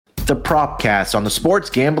The Propcast on the Sports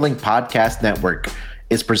Gambling Podcast Network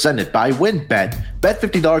is presented by WynnBET. Bet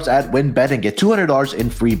 $50 at WynnBET and get $200 in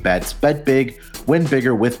free bets. Bet big, win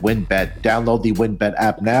bigger with WynnBET. Download the WynnBET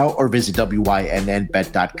app now or visit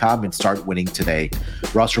wynnbet.com and start winning today.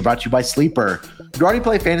 We're also brought to you by Sleeper. You already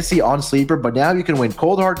play fantasy on Sleeper, but now you can win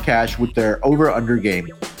cold hard cash with their over-under game.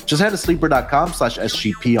 Just head to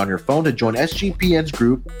sleeper.com/SGP on your phone to join SGPN's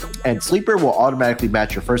group, and Sleeper will automatically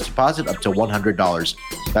match your first deposit up to $100.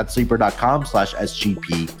 That's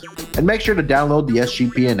sleeper.com/SGP. And make sure to download the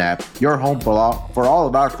SGPN app, your home for all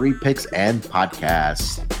of our free picks and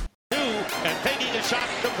podcasts. And taking a shot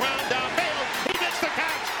to ground downfield. He gets the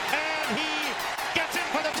catch, and he gets in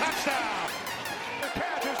for the touchdown. The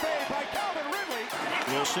catch is made by Calvin Ridley.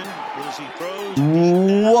 Wilson, as he throws.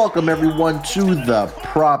 Welcome, everyone, to the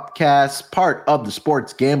Propcast, part of the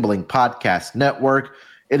Sports Gambling Podcast Network.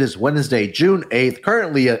 It is Wednesday, June 8th,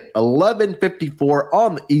 currently at 11:54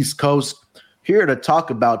 on the East Coast. Here to talk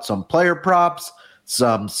about some player props,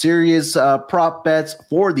 some serious prop bets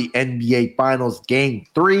for the NBA Finals Game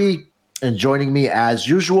 3. And joining me, as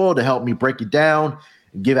usual, to help me break it down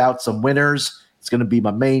and give out some winners, it's going to be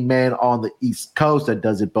my main man on the East Coast that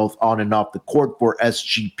does it both on and off the court for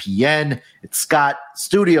SGPN. It's Scott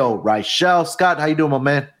Studio Reichel. Scott, how you doing, my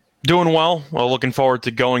man? Doing well. Looking forward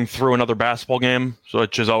to going through another basketball game,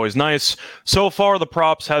 which is always nice. So far, the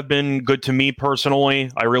props have been good to me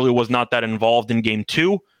personally. I really was not that involved in Game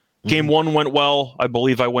 2. Game 1 went well. I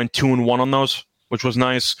believe I went 2-1 on those, which was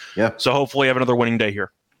nice. Yeah. So hopefully I have another winning day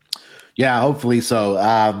here. Yeah, hopefully so.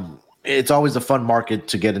 It's always a fun market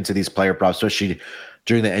to get into these player props, especially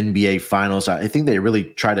during the NBA Finals. I think they really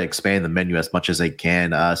try to expand the menu as much as they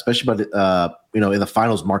can, especially in the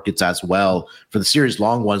finals markets as well. For the series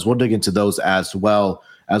long ones, we'll dig into those as well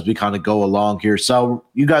as we kind of go along here. So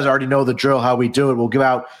you guys already know the drill, how we do it. We'll give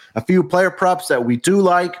out a few player props that we do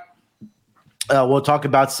like. We'll talk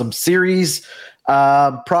about some series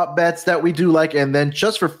prop bets that we do like, and then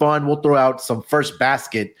just for fun, we'll throw out some first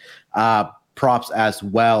basket props as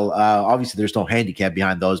well. Obviously, there's no handicap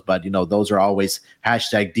behind those, but those are always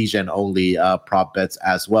hashtag DGen only prop bets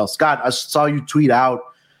as well. Scott, I saw you tweet out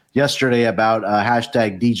yesterday about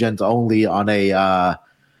hashtag DGens only on a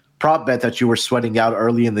prop bet that you were sweating out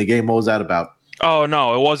early in the game. What was that about? Oh,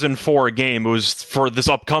 no, it wasn't for a game. It was for this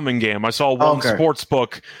upcoming game. I saw one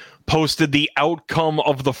sportsbook posted the outcome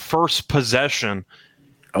of the first possession.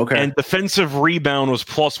 Okay. And defensive rebound was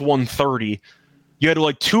plus 130. You had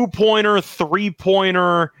like 2-pointer,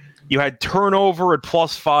 3-pointer. You had turnover at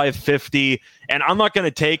plus 550. And I'm not going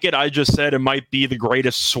to take it. I just said it might be the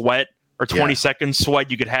greatest sweat or 20-second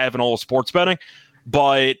sweat you could have in all of sports betting.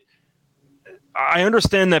 But I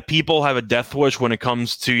understand that people have a death wish when it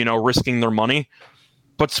comes to, risking their money.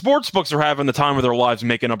 But sports books are having the time of their lives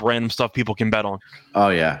making up random stuff people can bet on. Oh,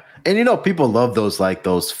 yeah. And, people love those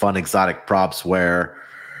fun exotic props where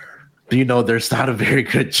there's not a very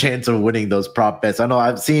good chance of winning those prop bets. I know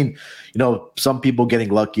I've seen, some people getting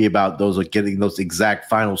lucky about those, like getting those exact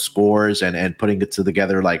final scores and putting it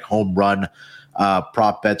together like home run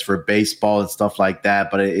prop bets for baseball and stuff like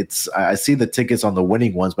that. But I see the tickets on the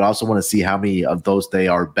winning ones, but I also want to see how many of those they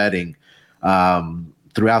are betting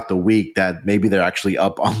throughout the week that maybe they're actually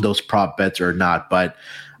up on those prop bets or not. But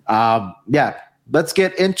let's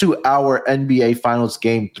get into our NBA Finals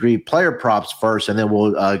Game 3 player props first, and then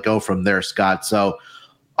we'll go from there, Scott. So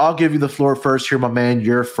I'll give you the floor first here, my man.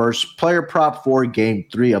 Your first player prop for Game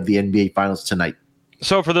 3 of the NBA Finals tonight.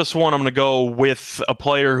 So for this one, I'm going to go with a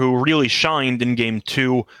player who really shined in Game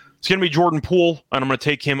 2. It's going to be Jordan Poole, and I'm going to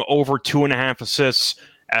take him over 2.5 assists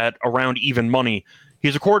at around even money.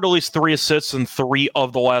 He's recorded at least 3 assists in 3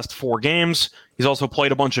 of the last 4 games. He's also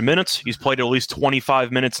played a bunch of minutes. He's played at least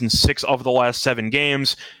 25 minutes in 6 of the last 7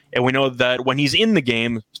 games. And we know that when he's in the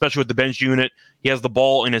game, especially with the bench unit, he has the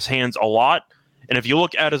ball in his hands a lot. And if you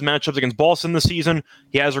look at his matchups against Boston this season,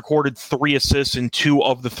 he has recorded 3 assists in 2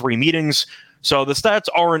 of the 3 meetings. So the stats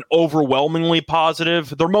aren't overwhelmingly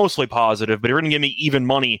positive. They're mostly positive, but you're going to give me even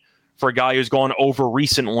money for a guy who's gone over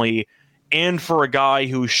recently, and for a guy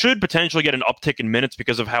who should potentially get an uptick in minutes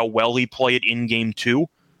because of how well he played in Game 2.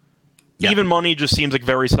 Yeah. Even money just seems like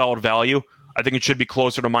very solid value. I think it should be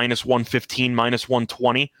closer to minus 115, minus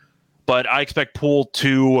 120. But I expect Poole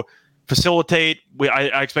to facilitate.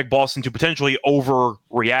 I expect Boston to potentially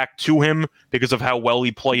overreact to him because of how well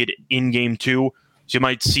he played in Game 2. So you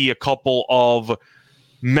might see a couple of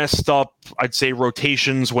messed up, I'd say,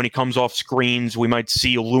 rotations when he comes off screens. We might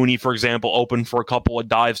see Looney, for example, open for a couple of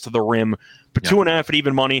dives to the rim. But 2.5 at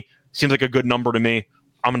even money seems like a good number to me.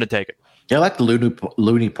 I'm going to take it. Yeah, I like the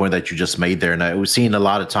Looney point that you just made there. And we've seen a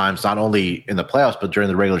lot of times, not only in the playoffs, but during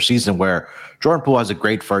the regular season, where Jordan Poole has a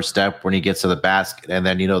great first step when he gets to the basket. And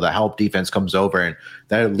then, the help defense comes over and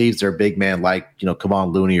that leaves their big man like,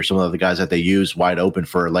 Kevon Looney or some of the other guys that they use wide open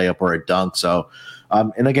for a layup or a dunk. So,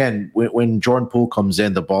 and again, when Jordan Poole comes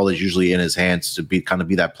in, the ball is usually in his hands to be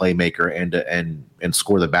that playmaker and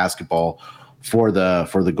score the basketball for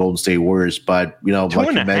the Golden State Warriors. But,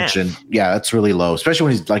 like you mentioned, that's really low,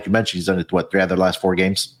 especially when like you mentioned, he's done it, 3 out of their last 4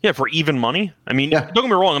 games? Yeah, for even money. I mean, Don't get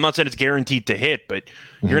me wrong. I'm not saying it's guaranteed to hit, but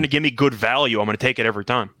you're going to give me good value. I'm going to take it every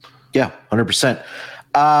time. Yeah, 100%.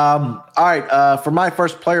 All right. For my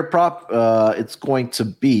first player prop, it's going to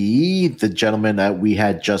be the gentleman that we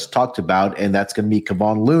had just talked about, and that's going to be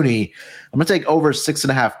Kevon Looney. I'm going to take over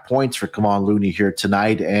 6.5 points for Kevon Looney here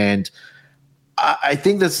tonight. And I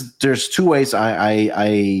think there's 2 ways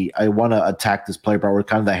I want to attack this player prop, or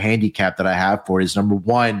kind of the handicap that I have for it is, number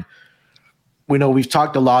one, we've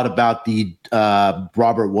talked a lot about the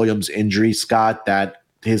Robert Williams injury, Scott, that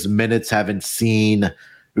his minutes we've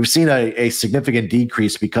seen a significant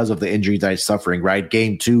decrease because of the injuries that he's suffering, right?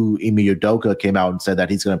 Game 2, Ime Udoka came out and said that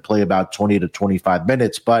he's going to play about 20 to 25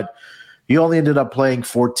 minutes, but he only ended up playing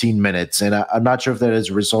 14 minutes. And I'm not sure if that is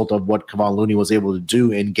a result of what Kevon Looney was able to do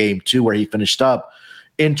in Game 2, where he finished up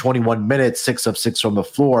in 21 minutes, 6 of 6 from the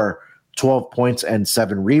floor, 12 points and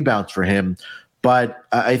 7 rebounds for him. But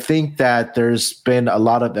I think that there's been a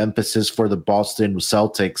lot of emphasis for the Boston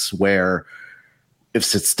Celtics, where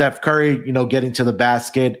if it's Steph Curry, getting to the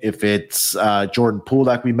basket, if it's Jordan Poole,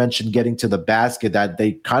 like we mentioned, getting to the basket, that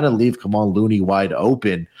they kind of leave Kevon Looney wide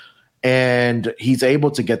open. And he's able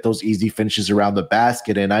to get those easy finishes around the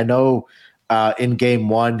basket. And I know in Game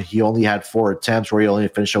 1, he only had 4 attempts where he only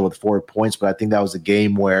finished up with 4 points. But I think that was a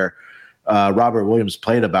game where Robert Williams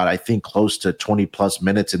played about, I think, close to 20-plus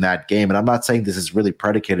minutes in that game. And I'm not saying this is really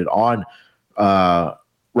predicated on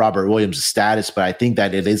Robert Williams' status, but I think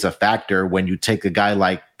that it is a factor when you take a guy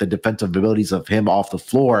like the defensive abilities of him off the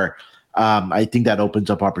floor. I think that opens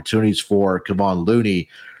up opportunities for Kevon Looney.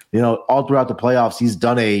 All throughout the playoffs, he's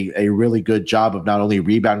done a really good job of not only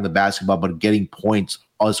rebounding the basketball, but getting points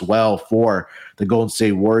as well for the Golden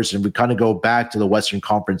State Warriors. And we kind of go back to the Western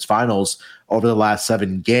Conference Finals over the last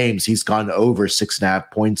 7 games. He's gone over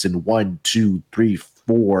 6.5 points in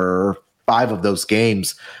 5 of those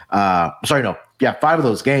games. 5 of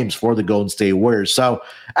those games for the Golden State Warriors. So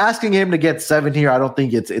asking him to get 7 here, I don't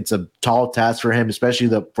think it's a tall task for him, especially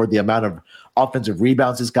for the amount of offensive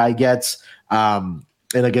rebounds this guy gets.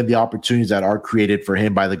 And again, the opportunities that are created for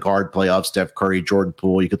him by the guard play of Steph Curry, Jordan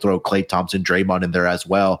Poole. You could throw Klay Thompson, Draymond in there as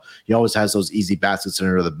well. He always has those easy baskets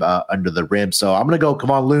under the rim. So I'm going to go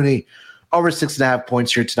Kevon Looney over 6.5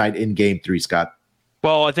 points here tonight in Game 3, Scott.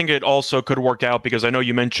 Well, I think it also could work out because I know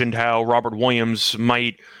you mentioned how Robert Williams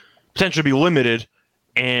might potentially be limited.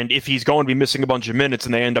 And if he's going to be missing a bunch of minutes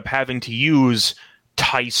and they end up having to use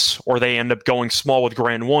Tice, or they end up going small with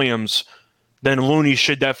Grant Williams, then Looney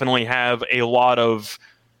should definitely have a lot of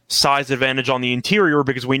size advantage on the interior,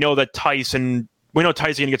 because we know that Tice is going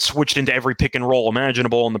to get switched into every pick and roll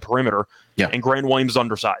imaginable on the perimeter. Yeah. And Grant Williams is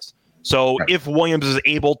undersized. So if Williams is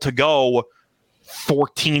able to go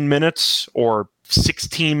 14 minutes or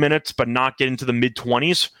 16 minutes but not get into the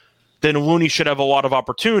mid-20s, then Looney should have a lot of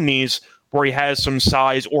opportunities where he has some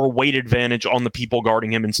size or weight advantage on the people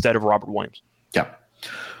guarding him instead of Robert Williams. Yeah.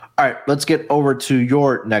 All right, let's get over to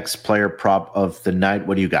your next player prop of the night.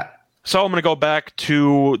 What do you got? So I'm going to go back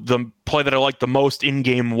to the play that I like the most in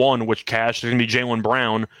Game 1, which cashed. It's going to be Jaylen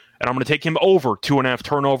Brown, and I'm going to take him over 2.5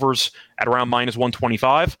 turnovers at around minus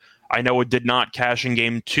 125. I know it did not cash in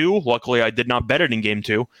Game 2. Luckily, I did not bet it in Game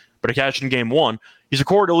 2, but it cashed in Game 1. He's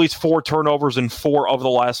recorded at least 4 turnovers in 4 of the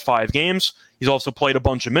last 5 games. He's also played a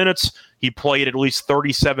bunch of minutes. He played at least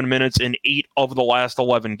 37 minutes in 8 of the last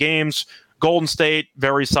 11 games. Golden State,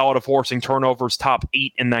 very solid at forcing turnovers, top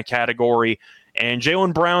 8 in that category. And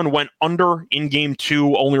Jaylen Brown went under in Game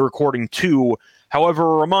 2, only recording 2.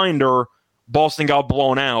 However, a reminder, Boston got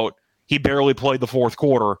blown out. He barely played the fourth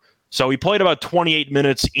quarter. So he played about 28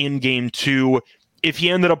 minutes in Game 2. If he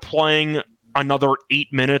ended up playing another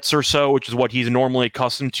 8 minutes or so, which is what he's normally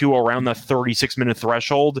accustomed to, around that 36-minute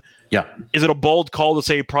threshold, is it a bold call to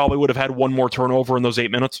say he probably would have had one more turnover in those 8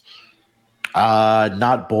 minutes?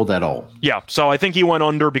 Not bold at all. Yeah, so I think he went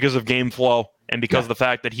under because of game flow and because of the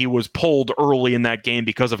fact that he was pulled early in that game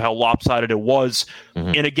because of how lopsided it was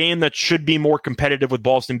in a game that should be more competitive with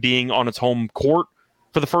Boston being on its home court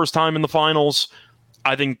for the first time in the finals.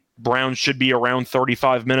 I think Brown should be around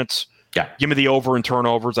 35 minutes. Yeah. Give me the over in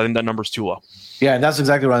turnovers. I think that number's too low. Yeah, and that's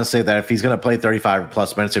exactly what I was saying, that if he's going to play 35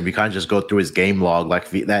 plus minutes, if you kind of just go through his game log, like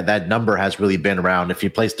that number has really been around. If he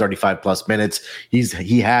plays 35 plus minutes,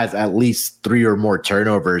 he has at least 3 or more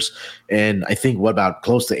turnovers. And I think about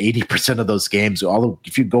close to 80% of those games,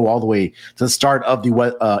 if you go all the way to the start of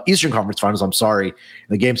the Eastern Conference Finals,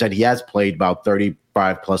 the games that he has played about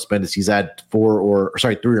 35 plus minutes, he's had 3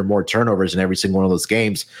 or more turnovers in every single one of those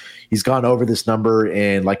games. He's gone over this number,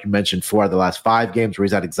 and like you mentioned, 4 of the last 5 games where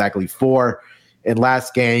he's had exactly 4. And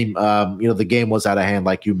last game, the game was out of hand,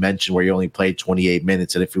 like you mentioned, where you only played 28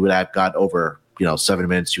 minutes. And if you would have got over, 7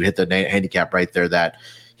 minutes, you hit the handicap right there that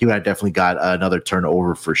he would have definitely got another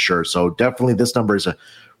turnover for sure. So definitely this number is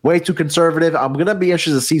way too conservative. I'm going to be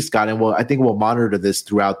interested to see, Scott, and I think we'll monitor this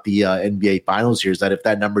throughout the NBA Finals here, is that if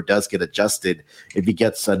that number does get adjusted, if he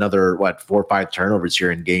gets another, 4 or 5 turnovers here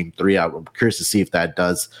in Game 3, I'm curious to see if that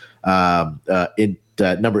does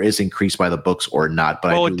that number is increased by the books or not.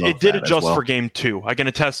 But it did adjust for Game 2. I can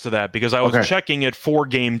attest to that because I was checking it for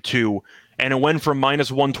Game 2, and it went from minus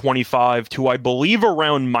 125 to, I believe,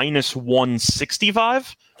 around minus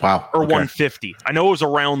 165. Wow. Or 150. I know it was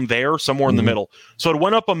around there, somewhere in the middle. So it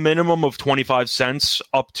went up a minimum of 25 cents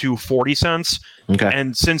up to 40 cents. Okay.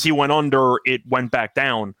 And since he went under, it went back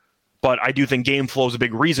down. But I do think game flow is a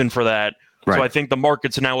big reason for that. Right. So I think the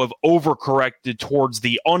markets now have overcorrected towards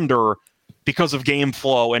the under because of game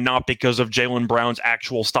flow and not because of Jaylen Brown's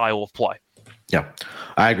actual style of play. Yeah,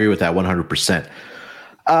 I agree with that 100%.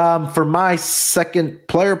 For my second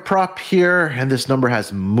player prop here, and this number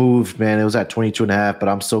has moved, man. It was at 22.5, but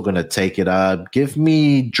I'm still going to take it. Give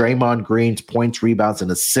me Draymond Green's points, rebounds, and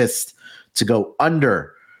assists to go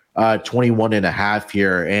under 21.5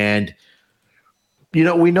 here. And,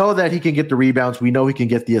 we know that he can get the rebounds. We know he can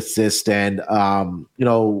get the assist. And,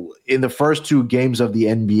 in the first 2 games of the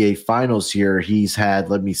NBA Finals here, he's had,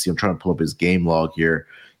 let me see, I'm trying to pull up his game log here.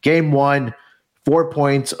 Game 1, 4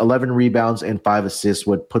 points, 11 rebounds, and 5 assists,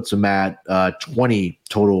 what puts him at 20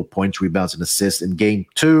 total points, rebounds, and assists. In Game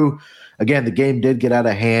 2, again, the game did get out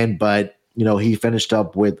of hand, but, he finished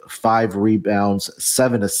up with 5 rebounds,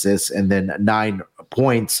 7 assists, and then 9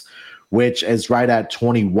 points, which is right at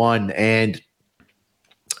 21. And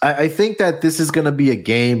I think that this is going to be a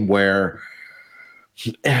game where,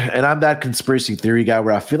 and I'm that conspiracy theory guy,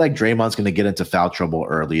 where I feel like Draymond's going to get into foul trouble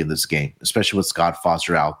early in this game, especially with Scott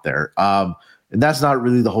Foster out there. And that's not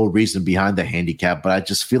really the whole reason behind the handicap, but I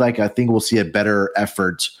just feel like I think we'll see a better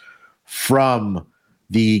effort from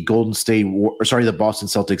the the Boston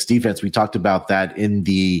Celtics defense. We talked about that in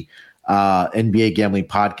the NBA Gambling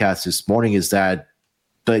Podcast this morning, is that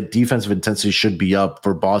the defensive intensity should be up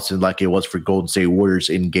for Boston like it was for Golden State Warriors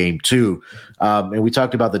in Game 2. And we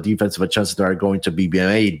talked about the defensive adjustments that are going to be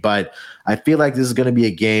made, but I feel like this is going to be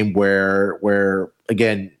a game where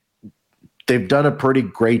again, they've done a pretty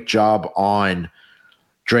great job on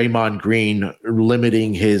Draymond Green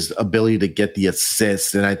limiting his ability to get the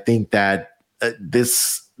assists. And I think that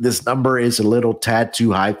this number is a little tad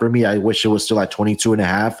too high for me. I wish it was still at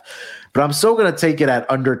 22.5. But I'm still going to take it at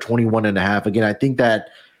under 21.5. Again, I think that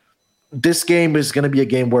this game is going to be a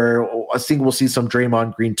game where I think we'll see some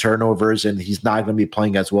Draymond Green turnovers, and he's not going to be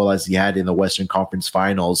playing as well as he had in the Western Conference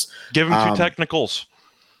Finals. Give him 2 technicals.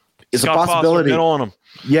 It's Scott a possibility. On him.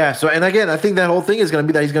 Yeah. So, and again, I think that whole thing is going to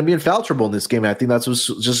be that he's going to be in foul trouble in this game. I think that's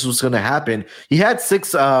what's going to happen. He had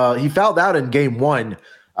 6. He fouled out in Game 1.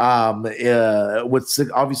 With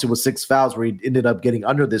 6 fouls, where he ended up getting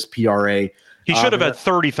under this PRA. He should have had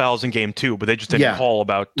 30 fouls in Game 2, but they just didn't call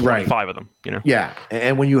about 25 of them. Yeah,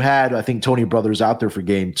 and when you had, I think, Tony Brothers out there for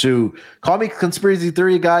Game 2, call me conspiracy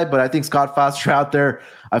theory guy, but I think Scott Foster out there,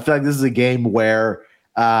 I feel like this is a game where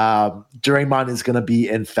Draymond is going to be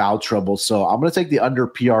in foul trouble. So I'm going to take the under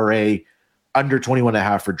PRA, under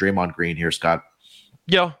 21.5 for Draymond Green here, Scott.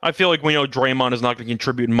 Yeah, I feel like we know Draymond is not going to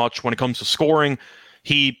contribute much when it comes to scoring.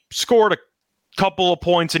 He scored a couple of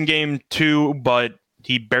points in Game 2, but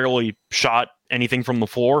he barely shot anything from the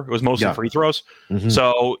floor. It was mostly free throws. Mm-hmm.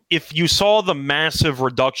 So if you saw the massive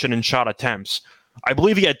reduction in shot attempts, I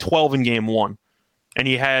believe he had 12 in Game 1. And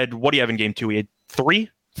he had, what do you have in Game 2? He had 3?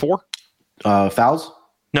 4? Fouls?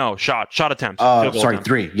 No, shot attempts. Sorry, attempts.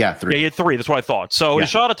 3. Yeah, 3. Yeah, he had 3. That's what I thought. So his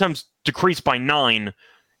shot attempts decreased by 9,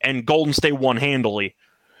 and Golden State won handily.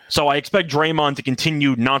 So I expect Draymond to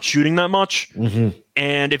continue not shooting that much. Mm-hmm.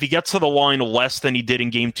 And if he gets to the line less than he did in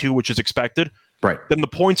Game 2, which is expected, then the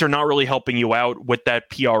points are not really helping you out with that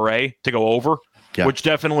PRA to go over, which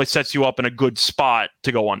definitely sets you up in a good spot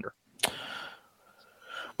to go under.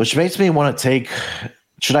 Which makes me want to take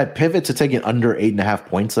 – should I pivot to take it under 8.5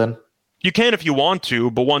 points then? You can if you want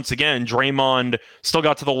to, but once again, Draymond still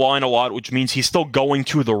got to the line a lot, which means he's still going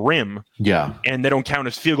to the rim. Yeah. And they don't count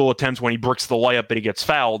as field goal attempts when he bricks the layup, but he gets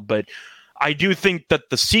fouled. But I do think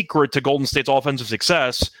that the secret to Golden State's offensive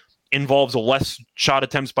success involves less shot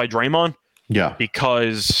attempts by Draymond. Yeah.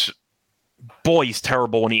 Because, boy, he's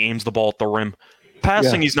terrible when he aims the ball at the rim.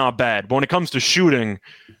 Passing, he's not bad. But when it comes to shooting,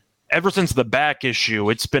 ever since the back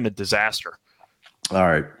issue, it's been a disaster. All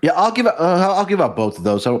right. Yeah, I'll give out both of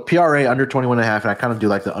those. So PRA under 21.5, and I kind of do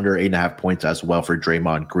like the under 8.5 points as well for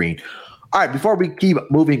Draymond Green. All right, before we keep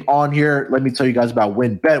moving on here, let me tell you guys about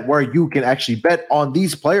WynnBET, where you can actually bet on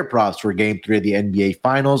these player props for Game 3 of the NBA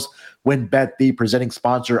Finals. WynnBET, the presenting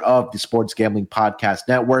sponsor of the Sports Gambling Podcast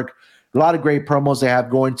Network. A lot of great promos they have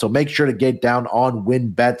going, so make sure to get down on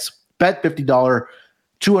WynnBET's Bet $50,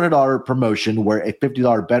 $200 promotion, where a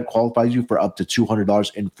 $50 bet qualifies you for up to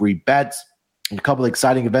 $200 in free bets. And a couple of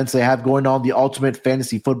exciting events they have going on, the Ultimate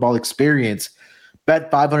Fantasy Football Experience. Bet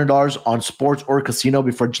 $500 on sports or casino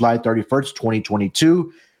before July 31st,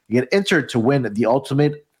 2022. You get entered to win the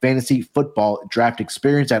Ultimate Fantasy Football Draft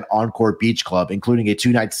Experience at Encore Beach Club, including a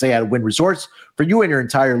 2-night stay at Wynn Resorts for you and your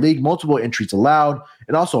entire league, multiple entries allowed,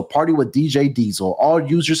 and also a party with DJ Diesel. All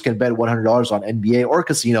users can bet $100 on NBA or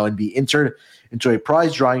casino and be entered into a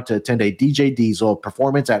prize drawing to attend a DJ Diesel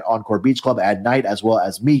performance at Encore Beach Club at night, as well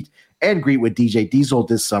as meet and greet with DJ Diesel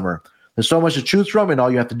this summer. There's so much to choose from, and all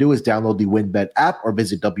you have to do is download the WynnBET app or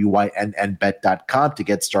visit wynnbet.com to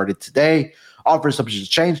get started today. Offers subject to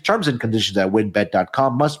change. Terms and conditions at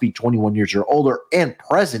wynnbet.com. Must be 21 years or older and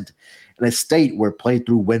present in a state where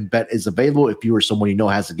playthrough WynnBET is available. If you or someone you know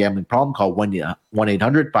has a gambling problem, call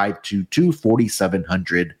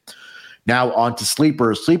 1-800-522-4700. Now on to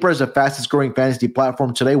Sleeper. Sleeper is the fastest growing fantasy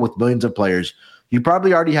platform today with millions of players. You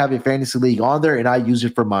probably already have a fantasy league on there, and I use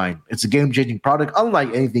it for mine. It's a game-changing product unlike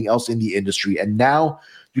anything else in the industry, and now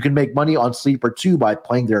you can make money on Sleeper too by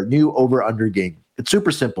playing their new over-under game. It's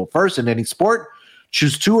super simple. First, in any sport,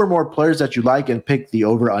 choose 2 or more players that you like and pick the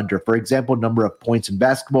over-under. For example, number of points in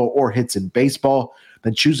basketball or hits in baseball.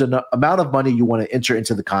 Then choose an amount of money you want to enter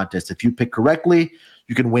into the contest. If you pick correctly,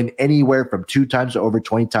 you can win anywhere from 2 times to over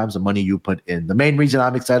 20 times the money you put in. The main reason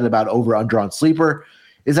I'm excited about over-under on Sleeper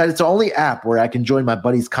is that it's the only app where I can join my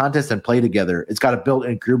buddies' contest and play together. It's got a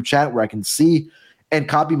built-in group chat where I can see and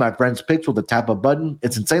copy my friends' picks with a tap of a button.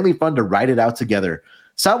 It's insanely fun to write it out together.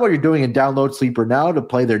 Stop what you're doing and download Sleeper now to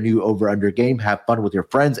play their new over-under game, have fun with your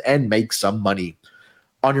friends, and make some money.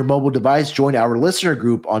 On your mobile device, join our listener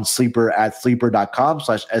group on Sleeper at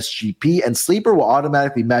sleeper.com/SGP, and Sleeper will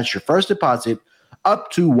automatically match your first deposit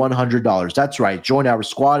up to $100. That's right. Join our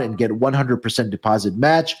squad and get 100% deposit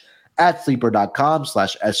match at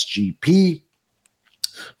sleeper.com/SGP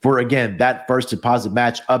for, again, that first deposit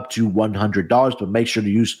match up to $100, but make sure to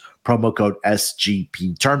use promo code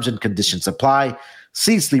SGP. Terms and conditions apply.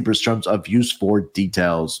 See Sleeper's terms of use for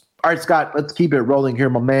details. All right, Scott, let's keep it rolling here,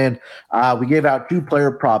 my man. We gave out 2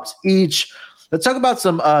 player props each. Let's talk about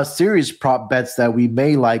some serious prop bets that we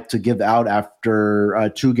may like to give out after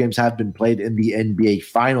 2 games have been played in the NBA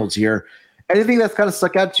Finals here. Anything that's kind of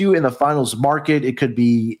stuck out to you in the finals market? It could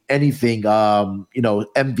be anything,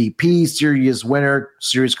 MVP, series winner,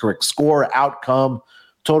 series correct score, outcome,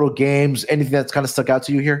 total games, anything that's kind of stuck out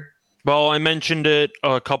to you here? Well, I mentioned it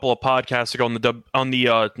a couple of podcasts ago on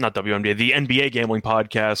the not WNBA, the NBA gambling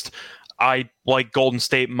podcast. I like Golden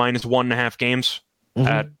State minus 1.5 games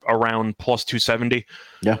at around plus 270.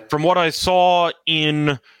 Yeah. From what I saw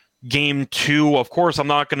in Game 2, of course, I'm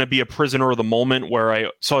not going to be a prisoner of the moment where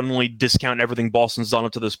I suddenly discount everything Boston's done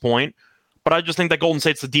up to this point. But I just think that Golden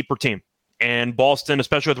State's the deeper team. And Boston,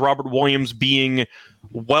 especially with Robert Williams being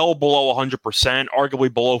well below 100%,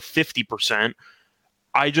 arguably below 50%,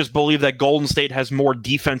 I just believe that Golden State has more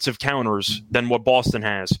defensive counters than what Boston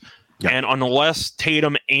has. Yep. And unless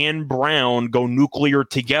Tatum and Brown go nuclear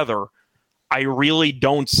together, I really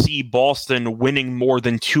don't see Boston winning more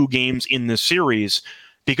than 2 games in this series,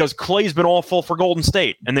 because Clay's been awful for Golden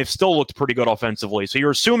State, and they've still looked pretty good offensively. So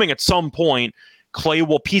you're assuming at some point Clay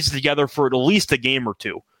will piece it together for at least a game or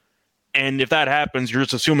 2. And if that happens, you're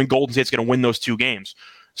just assuming Golden State's going to win those 2 games.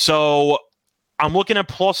 So I'm looking at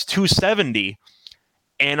plus 270,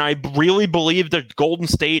 and I really believe that Golden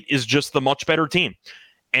State is just the much better team.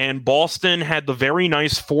 And Boston had the very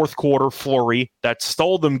nice fourth quarter flurry that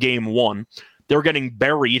stole them game 1. They were getting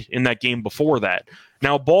buried in that game before that.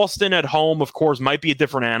 Now, Boston at home, of course, might be a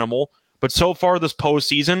different animal, but so far this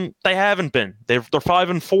postseason, they haven't been. They're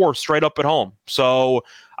 5-4 straight up at home. So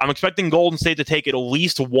I'm expecting Golden State to take at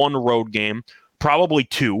least 1 road game, probably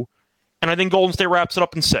 2, and I think Golden State wraps it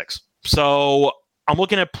up in 6. So I'm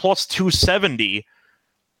looking at plus 270.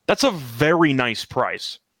 That's a very nice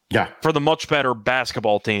price. Yeah. For the much better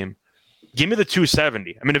basketball team. Give me the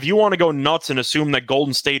 270. I mean, if you want to go nuts and assume that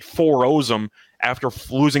Golden State 4-0s them after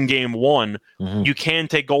losing game one, you can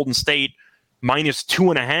take Golden State minus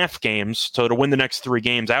 2.5 games, so to win the next 3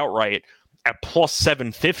 games outright at plus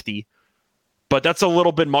 750. But that's a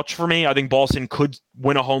little bit much for me. I think Boston could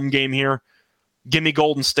win a home game here. Give me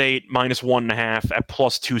Golden State minus 1.5 at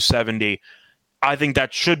plus 270. I think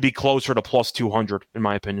that should be closer to plus 200, in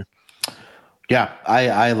my opinion. Yeah,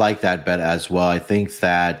 I like that bet as well. I think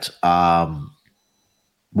that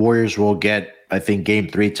Warriors will get, I think, game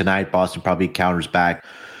 3 tonight. Boston probably counters back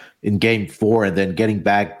in game 4, and then getting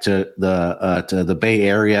back to the Bay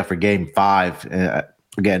Area for game 5.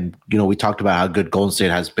 Again, we talked about how good Golden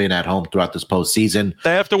State has been at home throughout this postseason.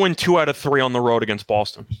 They have to win 2 out of 3 on the road against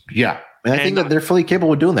Boston. Yeah, and I think that they're fully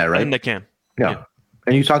capable of doing that, right? And they can. Yeah.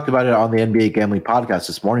 And you talked about it on the NBA Gambling Podcast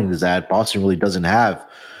this morning, is that Boston really doesn't have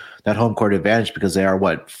that home court advantage because they are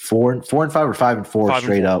 4-5 or 5-4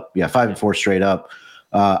 straight up. Yeah, 5-4 straight up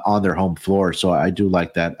on their home floor. So I do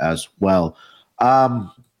like that as well.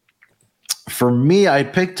 For me, I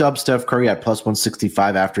picked up Steph Curry at plus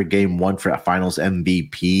 165 after game 1 for Finals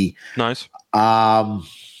MVP. Nice. I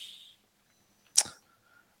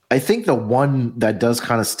think the one that does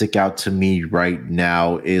kind of stick out to me right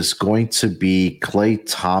now is going to be Klay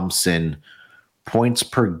Thompson points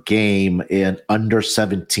per game in under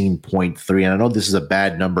 17.3. And I know this is a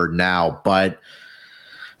bad number now, but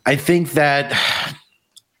I think that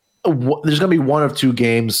there's going to be one of 2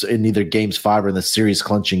 games in either games 5 or in the series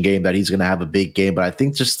clinching game that he's going to have a big game. But I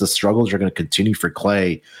think just the struggles are going to continue for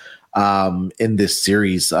Klay in this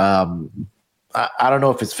series. I don't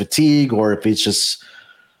know if it's fatigue or if it's just,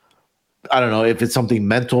 I don't know if it's something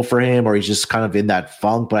mental for him or he's just kind of in that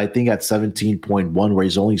funk. But I think at 17.1 where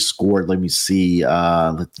he's only scored, let me see.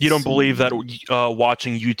 You don't believe that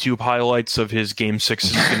watching YouTube highlights of his game 6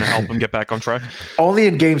 is going to help him get back on track? Only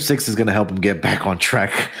in game 6 is going to help him get back on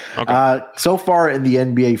track. Okay. So far in the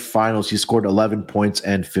NBA Finals, he scored 11 points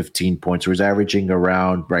and 15 points. So he's averaging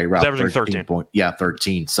around 13 points. Yeah,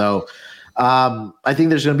 13. So I think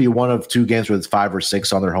there's going to be one of 2 games where it's 5 or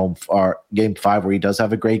 6 on their home, or game 5 where he does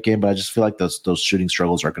have a great game, but I just feel like those shooting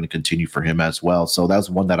struggles are going to continue for him as well. So that's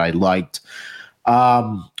one that I liked.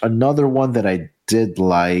 Another one that I did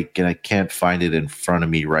like, and I can't find it in front of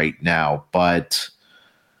me right now, but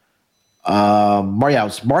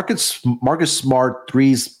Marcus Smart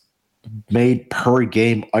threes made per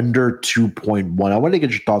game under 2.1. I want to get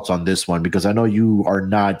your thoughts on this one because I know you are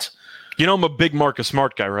not. I'm a big Marcus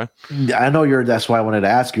Smart guy, right? I know that's why I wanted to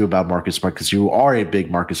ask you about Marcus Smart, because you are a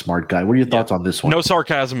big Marcus Smart guy. What are your thoughts on this one? No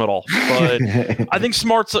sarcasm at all. But I think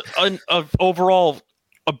Smart's overall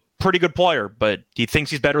a pretty good player, but he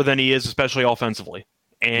thinks he's better than he is, especially offensively.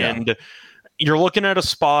 And you're looking at a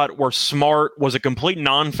spot where Smart was a complete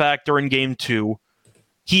non-factor in game 2.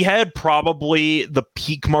 He had probably the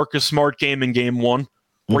peak Marcus Smart game in game 1,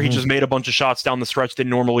 where he just made a bunch of shots down the stretch that he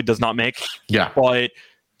normally does not make. Yeah. But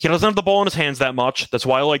he doesn't have the ball in his hands that much. That's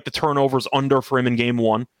why I like the turnovers under for him in game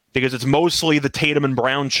 1, because it's mostly the Tatum and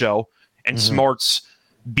Brown show, and Smart's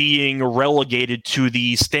being relegated to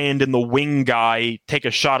the stand in the wing guy, take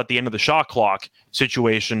a shot at the end of the shot clock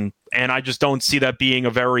situation. And I just don't see that being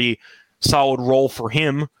a very solid role for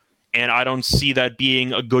him. And I don't see that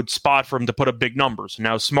being a good spot for him to put up big numbers.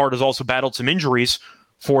 Now, Smart has also battled some injuries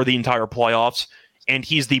for the entire playoffs, and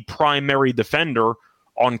he's the primary defender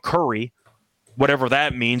on Curry, whatever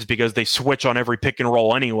that means, because they switch on every pick and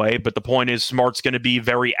roll anyway. But the point is, Smart's going to be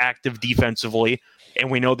very active defensively, and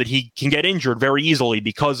we know that he can get injured very easily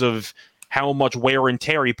because of how much wear and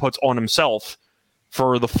tear he puts on himself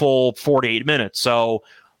for the full 48 minutes. So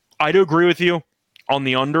I do agree with you on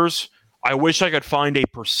the unders. I wish I could find a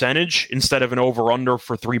percentage instead of an over-under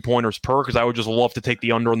for 3-pointers per, because I would just love to take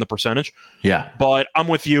the under on the percentage. Yeah. But I'm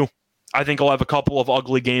with you. I think he'll have a couple of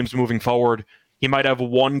ugly games moving forward. He might have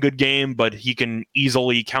one good game, but he can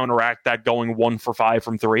easily counteract that going 1 for 5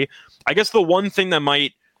 from 3. I guess the one thing that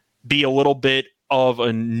might be a little bit of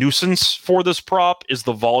a nuisance for this prop is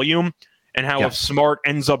the volume, and how if Smart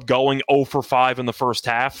ends up going 0 for 5 in the first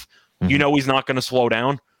half, he's not going to slow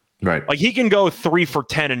down. Right. Like, he can go 3 for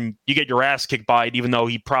 10 and you get your ass kicked by it, even though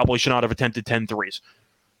he probably should not have attempted 10 threes.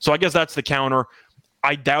 So I guess that's the counter.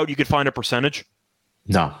 I doubt you could find a percentage.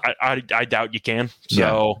 No. I doubt you can.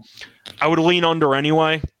 So I would lean under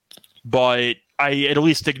anyway, but I at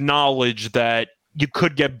least acknowledge that you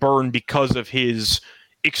could get burned because of his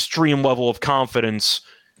extreme level of confidence,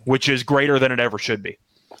 which is greater than it ever should be.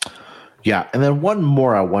 Yeah, and then one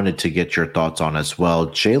more I wanted to get your thoughts on as well.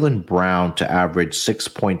 Jaylen Brown to average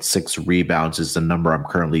 6.6 rebounds is the number I'm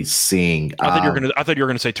currently seeing. I thought you were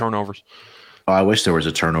going to say turnovers. Oh, I wish there was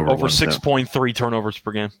a turnover. Over 6.3 turnovers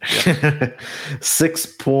per game. Yeah.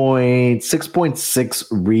 6.6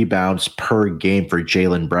 rebounds per game for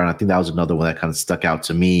Jaylen Brown. I think that was another one that kind of stuck out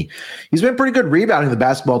to me. He's been pretty good rebounding the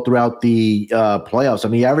basketball throughout the playoffs. I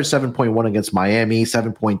mean, he averaged 7.1 against Miami,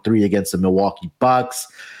 7.3 against the Milwaukee Bucks.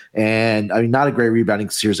 And I mean, not a great rebounding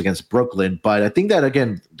series against Brooklyn. But I think that,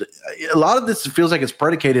 again, a lot of this feels like it's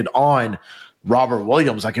predicated on Robert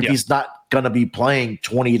Williams. Like if he's not going to be playing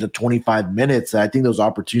 20 to 25 minutes, I think those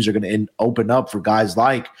opportunities are going to open up for guys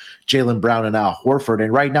like Jaylen Brown and Al Horford.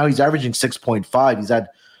 And right now he's averaging 6.5. He's had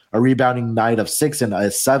a rebounding night of 6 and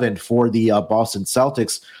a 7 for the Boston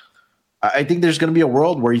Celtics. I think there's going to be a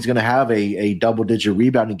world where he's going to have a double-digit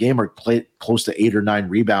rebounding game or play close to 8 or 9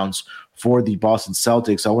 rebounds for the Boston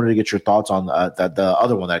Celtics. I wanted to get your thoughts on that. The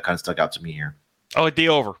other one that kind of stuck out to me here. I like the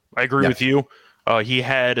over. I agree with you. He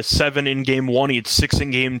had 7 in game 1. He had 6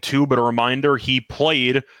 in game 2. But a reminder, he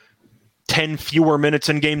played 10 fewer minutes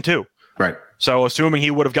in game 2. Right. So assuming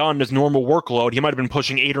he would have gotten his normal workload, he might have been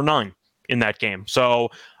pushing 8 or 9 in that game. So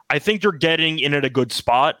I think you're getting in at a good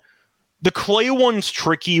spot. The Clay one's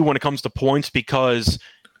tricky when it comes to points because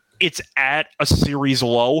it's at a series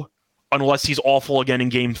low unless he's awful again in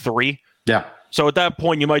game 3. Yeah. So at that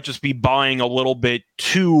point, you might just be buying a little bit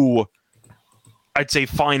too, I'd say,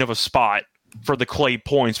 fine of a spot for the Clay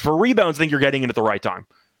points. For rebounds, I think you're getting in at the right time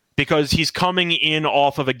because he's coming in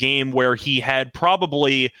off of a game where he had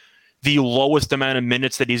probably the lowest amount of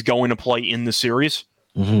minutes that he's going to play in the series.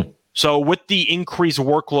 Mm-hmm. So with the increased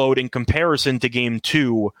workload in comparison to game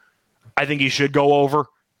 2, I think he should go over.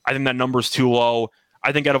 I think that number's too low.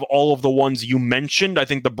 I think out of all of the ones you mentioned, I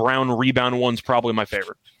think the Brown rebound one's probably my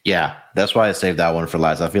favorite. Yeah, that's why I saved that one for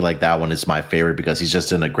last. I feel like that one is my favorite because he's just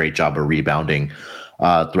done a great job of rebounding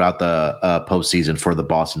throughout the postseason for the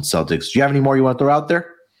Boston Celtics. Do you have any more you want to throw out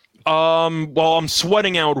there? Well, I'm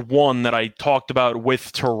sweating out one that I talked about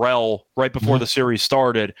with Terrell right before the series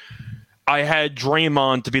started. I had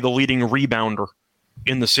Draymond to be the leading rebounder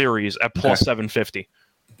in the series at plus 750.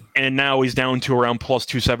 And now he's down to around plus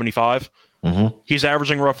 275. Mm-hmm. He's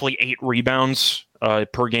averaging roughly 8 rebounds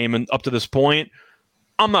per game and up to this point.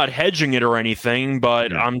 I'm not hedging it or anything,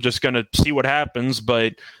 but I'm just going to see what happens.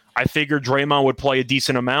 But I figured Draymond would play a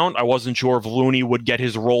decent amount. I wasn't sure if Looney would get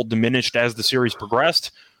his role diminished as the series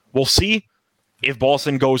progressed. We'll see. If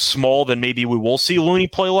Boston goes small, then maybe we will see Looney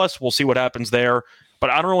play less. We'll see what happens there. But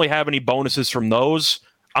I don't really have any bonuses from those.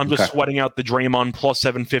 I'm just sweating out the Draymond plus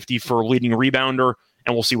 750 for leading rebounder,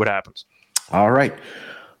 and we'll see what happens. All right.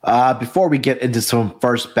 Before we get into some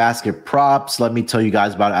first basket props, let me tell you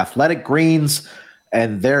guys about Athletic Greens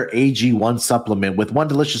and their AG1 supplement. With one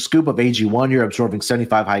delicious scoop of AG1, you're absorbing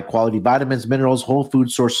 75 high-quality vitamins, minerals, whole food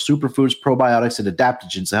source superfoods, probiotics, and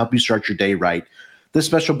adaptogens to help you start your day right. This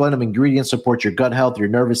special blend of ingredients supports your gut health, your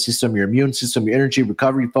nervous system, your immune system, your energy,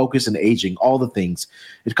 recovery, focus, and aging, all the things.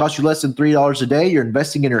 It costs you less than $3 a day. You're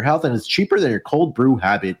investing in your health, and it's cheaper than your cold brew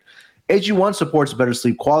habit. AG1 supports better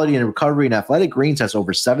sleep quality and recovery, and Athletic Greens has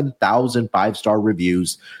over 7,000 five-star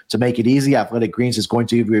reviews. To make it easy, Athletic Greens is going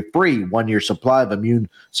to give you a free 1-year supply of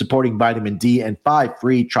immune-supporting vitamin D and 5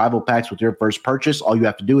 free travel packs with your first purchase. All you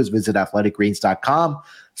have to do is visit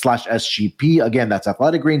athleticgreens.com/SGP. Again, that's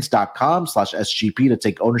athleticgreens.com/SGP to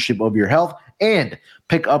take ownership over your health and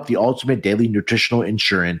pick up the ultimate daily nutritional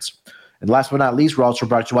insurance. And last but not least, we're also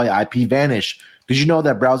brought to you by IPVanish. Did you know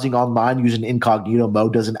that browsing online using incognito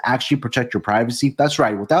mode doesn't actually protect your privacy? That's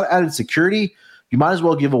right. Without added security, you might as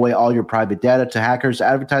well give away all your private data to hackers,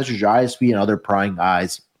 advertisers, your ISP, and other prying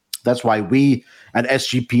eyes. That's why we at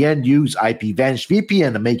SGPN use IPVanish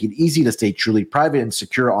VPN to make it easy to stay truly private and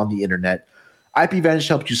secure on the internet. IPVanish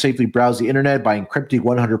helps you safely browse the internet by encrypting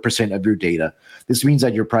 100% of your data. This means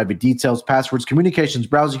that your private details, passwords, communications,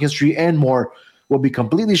 browsing history, and more will be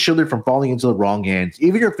completely shielded from falling into the wrong hands.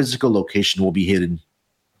 Even your physical location will be hidden.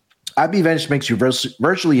 IPVanish makes you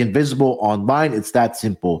virtually invisible online. It's that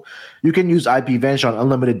simple. You can use IPVanish on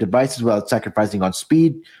unlimited devices without sacrificing on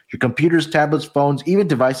speed. Your computers, tablets, phones, even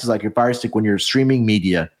devices like your Fire Stick when you're streaming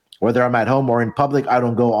media. Whether I'm at home or in public, I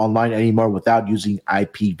don't go online anymore without using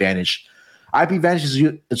IPVanish.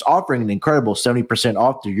 IPVanish is offering an incredible 70%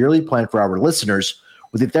 off their yearly plan for our listeners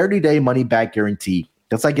with a 30-day money-back guarantee.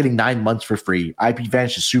 That's like getting 9 months for free.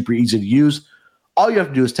 IPVanish is super easy to use. All you have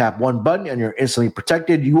to do is tap one button and you're instantly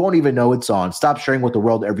protected. You won't even know it's on. Stop sharing with the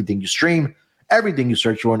world everything you stream, everything you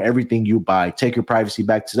search for, and everything you buy. Take your privacy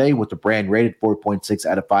back today with the brand rated 4.6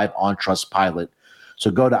 out of 5 on Trustpilot.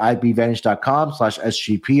 So go to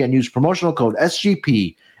IPVanish.com/SGP and use promotional code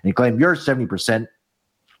SGP and claim your 70%.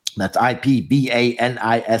 That's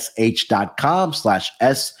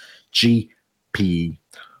IPVanish.com/SGP.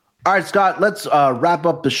 All right, Scott, let's wrap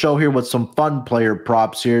up the show here with some fun player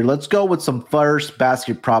props here. Let's go with some first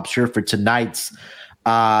basket props here for tonight's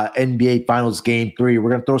NBA Finals Game 3. We're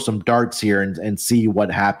going to throw some darts here and see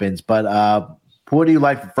what happens. But what do you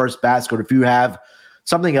like for first basket? If you have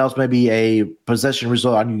something else, maybe a possession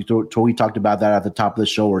result, I mean, we talked about that at the top of the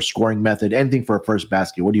show, or scoring method, anything for a first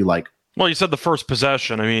basket. What do you like? Well, you said the first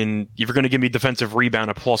possession. I mean, if you're going to give me defensive rebound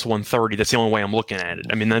at plus 130, that's the only way I'm looking at it.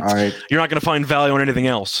 I mean, that's right. You're not going to find value on anything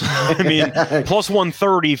else. I mean, plus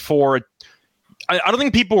 130 for I don't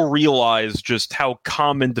think people realize just how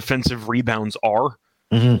common defensive rebounds are.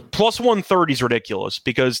 Mm-hmm. Plus 130 is ridiculous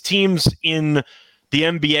because teams in the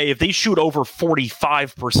NBA, if they shoot over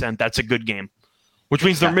 45%, that's a good game, which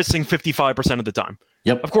means they're missing 55% of the time.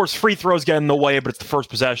 Yep. Of course, free throws get in the way, but it's the first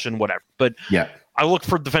possession, whatever. But yeah. I look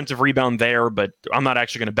for defensive rebound there, but I'm not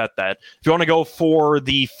actually going to bet that. If you want to go for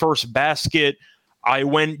the first basket, I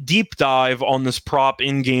went deep dive on this prop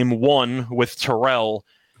in game 1 with Terrell,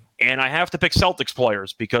 and I have to pick Celtics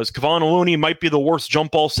players because Kevon Looney might be the worst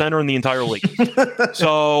jump ball center in the entire league.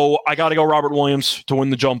 So I got to go Robert Williams to win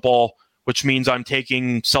the jump ball, which means I'm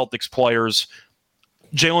taking Celtics players.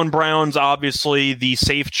 Jaylen Brown's obviously the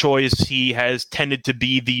safe choice. He has tended to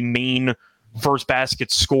be the main first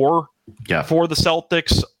basket scorer for the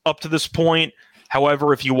Celtics up to this point.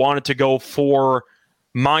 However, if you wanted to go for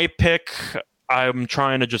my pick, I'm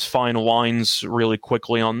trying to just find lines really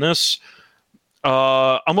quickly on this.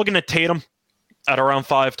 I'm looking at Tatum at around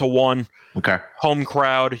 5-1. Okay. Home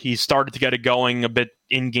crowd. He started to get it going a bit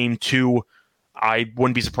in game 2. I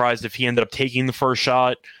wouldn't be surprised if he ended up taking the first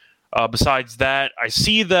shot. Besides that, I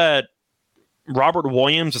see that Robert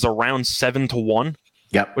Williams is around 7-1.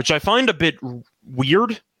 Yep. Which I find a bit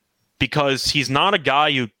weird because he's not a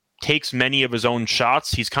guy who takes many of his own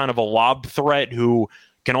shots. He's kind of a lob threat who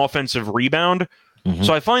can offensive rebound. Mm-hmm.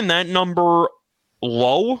 So I find that number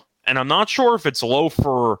low, and I'm not sure if it's low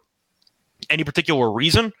for any particular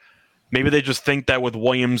reason. Maybe they just think that with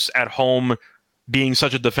Williams at home being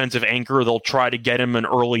such a defensive anchor, they'll try to get him an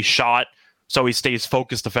early shot so he stays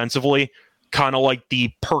focused defensively, kind of like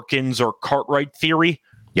the Perkins or Cartwright theory.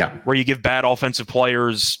 Yeah, where you give bad offensive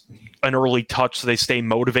players an early touch so they stay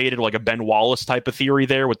motivated, like a Ben Wallace type of theory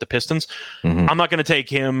there with the Pistons. Mm-hmm. I'm not going to take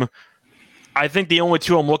him. I think the only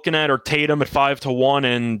two I'm looking at are Tatum at 5-1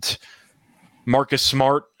 and Marcus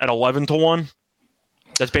Smart at 11-1.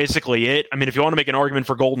 That's basically it. I mean, if you want to make an argument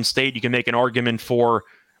for Golden State, you can make an argument for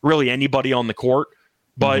really anybody on the court.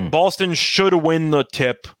 But Boston should win the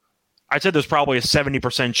tip. I'd say there's probably a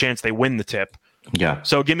 70% chance they win the tip. Yeah.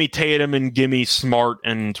 So give me Tatum and give me Smart,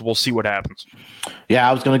 and we'll see what happens. Yeah,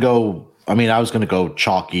 I was going to go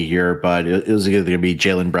chalky here, but it was either going to be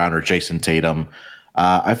Jaylen Brown or Jason Tatum.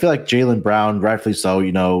 I feel like Jaylen Brown, rightfully so,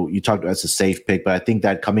 you talked about as a safe pick, but I think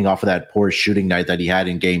that coming off of that poor shooting night that he had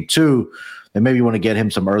in game 2, and maybe you want to get him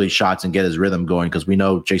some early shots and get his rhythm going because we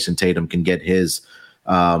know Jason Tatum can get his,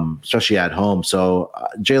 especially at home. So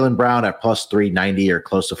Jaylen Brown at plus 390 or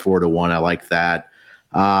close to 4-1. I like that.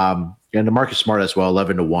 And DeMarcus Smart as well,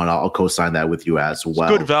 11-1. I'll co-sign that with you as well.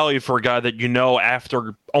 It's good value for a guy that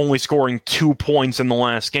after only scoring 2 points in the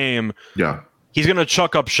last game. Yeah. He's going to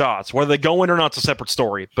chuck up shots. Whether they go in or not is a separate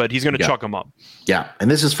story, but he's going to chuck them up. Yeah,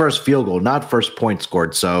 and this is first field goal, not first point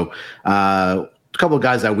scored. So a couple of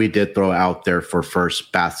guys that we did throw out there for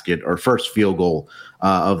first basket or first field goal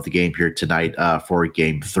of the game here tonight for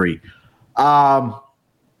game 3.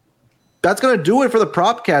 That's going to do it for the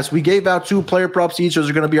Propcast. We gave out 2 player props each. Those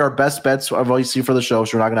are going to be our best bets, obviously, for the show.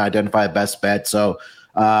 So we're not going to identify a best bet. So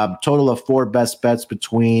total of 4 best bets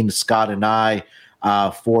between Scott and I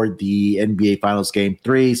for the NBA Finals Game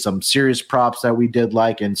 3. Some serious props that we did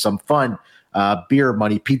like and some fun beer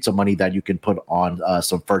money, pizza money that you can put on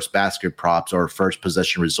some first basket props or first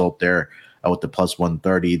possession result there with the plus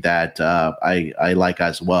 130 that I like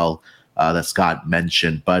as well that Scott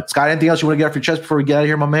mentioned. But Scott, anything else you want to get off your chest before we get out of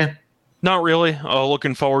here, my man? Not really.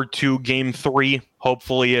 Looking forward to game 3.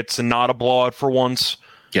 Hopefully it's not a blowout for once.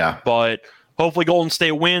 Yeah. But hopefully Golden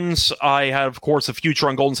State wins. I have, of course, a future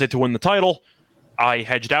on Golden State to win the title. I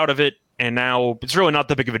hedged out of it, and now it's really not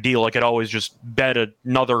that big of a deal. I could always just bet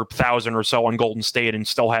another 1,000 or so on Golden State and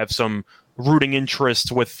still have some rooting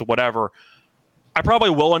interest with whatever. I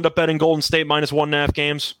probably will end up betting Golden State minus 1.5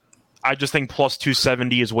 games. I just think plus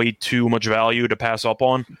 270 is way too much value to pass up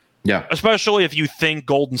on. Yeah. Especially if you think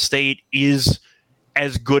Golden State is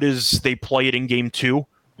as good as they played in game 2.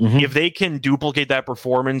 Mm-hmm. If they can duplicate that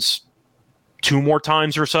performance 2 more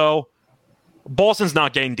times or so, Boston's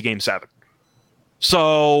not getting to game 7.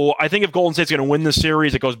 So I think if Golden State's going to win this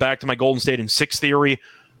series, it goes back to my Golden State in 6 theory.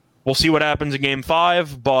 We'll see what happens in game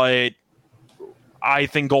 5, but I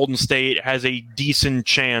think Golden State has a decent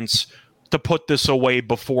chance to put this away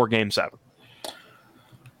before Game 7.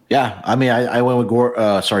 Yeah, I mean, I went with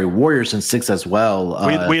Warriors in 6 as well.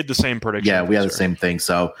 We had the same prediction. Yeah, we had the same thing.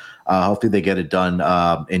 So hopefully they get it done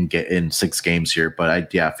in 6 games here. But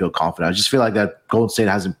I feel confident. I just feel like that Golden State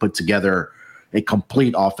hasn't put together a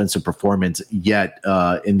complete offensive performance yet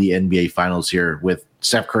in the NBA Finals here, with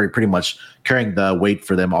Steph Curry pretty much carrying the weight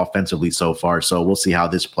for them offensively so far. So we'll see how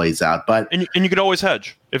this plays out. But and you could always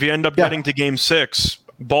hedge. If you end up getting to Game 6,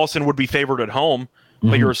 Boston would be favored at home,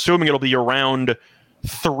 but you're assuming it'll be around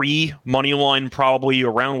 3 money line, probably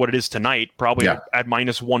around what it is tonight, probably at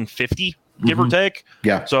minus 150, give or take.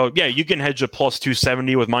 Yeah. So you can hedge a plus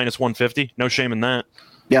 270 with minus 150. No shame in that.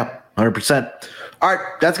 Yeah, 100%. All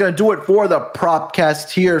right, that's going to do it for the Propcast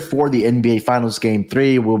here for the NBA Finals Game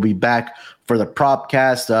 3. We'll be back for the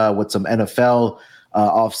Propcast with some NFL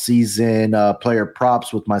off-season player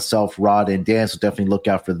props with myself, Rod, and Dan. So definitely look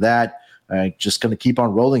out for that. Just going to keep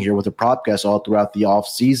on rolling here with the Propcast all throughout the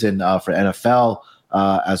off-season for NFL,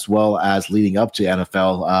 as well as leading up to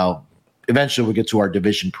NFL. Eventually, we'll get to our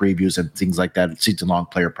division previews and things like that, season-long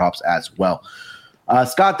player props as well.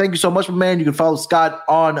 Scott, thank you so much, my man. You can follow Scott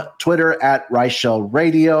on Twitter at Reichel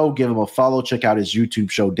Radio. Give him a follow. Check out his YouTube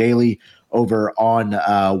show daily over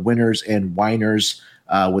on Winners and Winers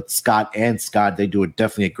with Scott and Scott. They do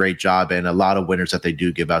definitely a great job, and a lot of winners that they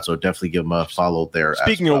do give out. So definitely give them a follow there.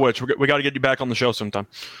 Speaking of which, we got to get you back on the show sometime.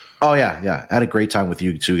 Oh, yeah. I had a great time with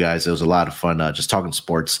you two guys. It was a lot of fun just talking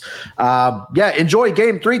sports. Enjoy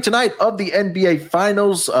Game 3 tonight of the NBA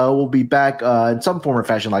Finals. We'll be back in some form or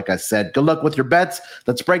fashion, like I said. Good luck with your bets.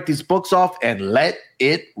 Let's break these books off and let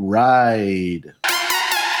it ride.